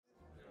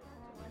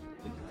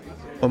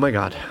Oh my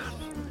god.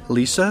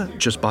 Lisa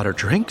just bought her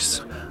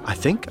drinks. I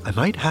think I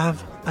might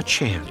have a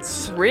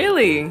chance.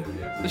 Really?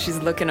 She's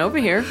looking over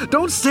here.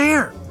 Don't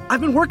stare!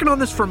 I've been working on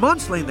this for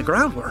months, laying the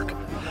groundwork.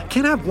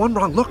 Can't have one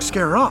wrong look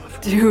scare her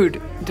off.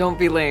 Dude, don't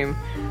be lame.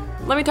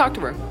 Let me talk to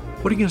her.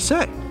 What are you gonna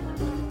say?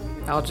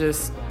 I'll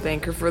just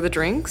thank her for the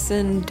drinks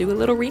and do a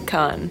little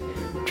recon.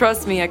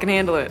 Trust me, I can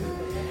handle it.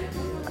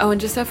 Oh, and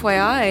just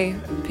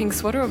FYI, pink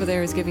sweater over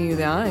there is giving you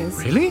the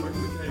eyes. Really?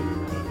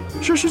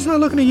 Sure she's not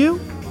looking at you?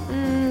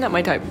 Not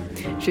my type.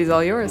 She's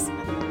all yours.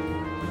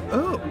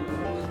 Oh.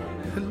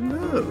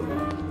 Hello.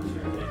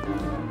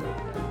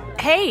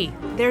 Hey,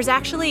 there's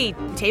actually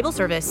table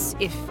service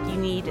if you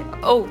need...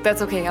 Oh,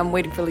 that's okay. I'm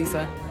waiting for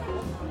Lisa.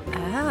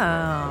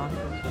 Oh.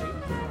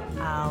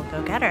 I'll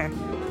go get her.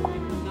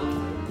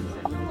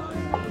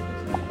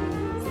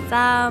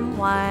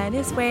 Someone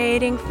is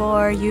waiting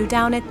for you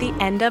down at the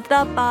end of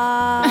the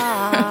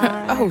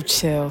bar. Oh,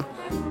 chill.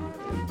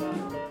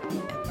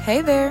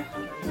 Hey there.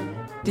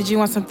 Did you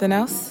want something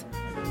else?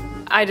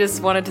 I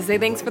just wanted to say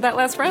thanks for that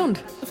last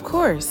round. Of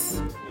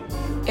course.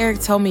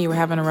 Eric told me you were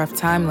having a rough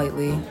time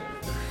lately.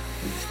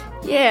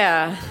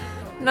 Yeah,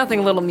 nothing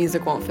a little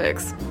music won't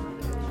fix.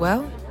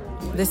 Well,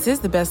 this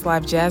is the best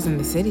live jazz in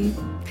the city.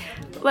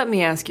 Let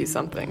me ask you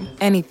something.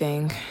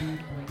 Anything.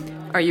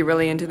 Are you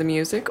really into the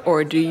music,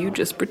 or do you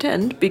just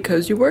pretend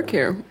because you work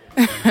here?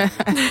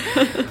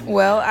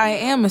 Well, I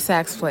am a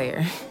sax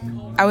player.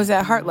 I was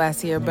at Hart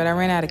last year, but I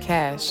ran out of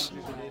cash.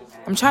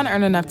 I'm trying to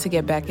earn enough to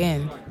get back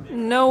in.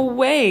 No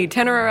way.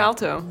 Tenor or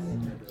alto?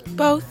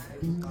 Both,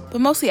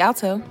 but mostly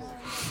alto.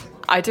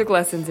 I took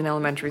lessons in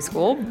elementary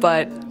school,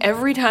 but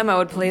every time I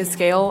would play a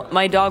scale,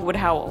 my dog would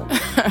howl.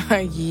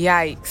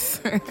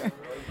 Yikes.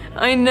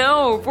 I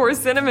know, poor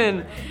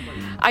Cinnamon.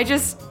 I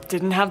just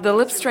didn't have the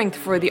lip strength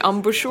for the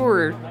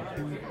embouchure.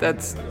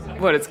 That's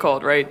what it's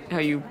called, right? How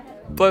you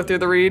blow through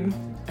the reed?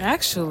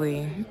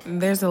 Actually,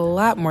 there's a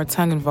lot more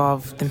tongue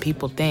involved than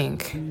people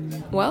think.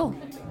 Well,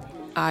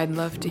 I'd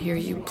love to hear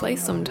you play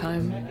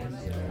sometime.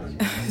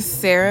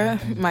 Sarah,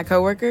 my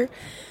coworker,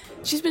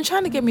 she's been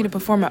trying to get me to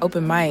perform at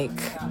open mic.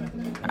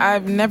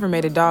 I've never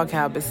made a dog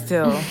howl, but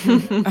still,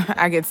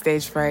 I get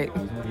stage fright.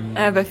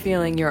 I have a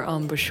feeling your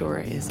embouchure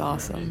is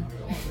awesome.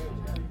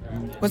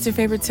 What's your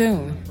favorite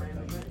tune?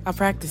 I'll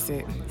practice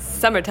it.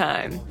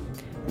 Summertime.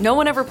 No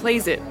one ever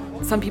plays it.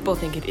 Some people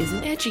think it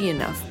isn't edgy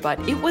enough, but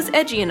it was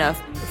edgy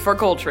enough for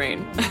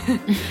Coltrane.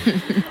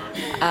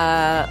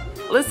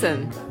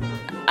 Listen,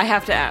 I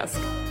have to ask.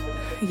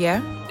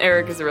 Yeah?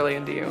 Eric is really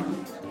into you.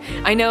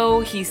 I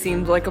know he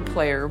seems like a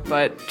player,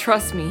 but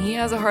trust me, he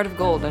has a heart of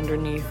gold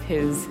underneath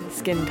his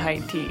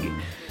skin-tight tee.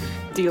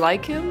 Do you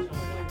like him?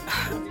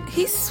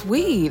 He's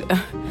sweet,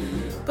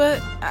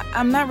 but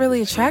I'm not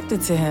really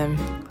attracted to him.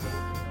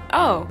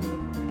 Oh,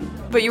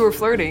 but you were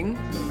flirting.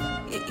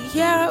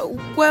 Yeah,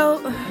 well...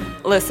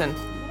 Listen,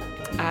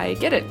 I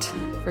get it.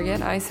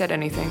 Forget I said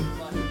anything.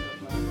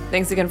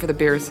 Thanks again for the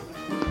beers.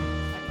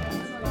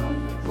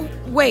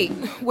 Wait,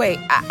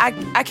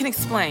 I can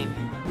explain.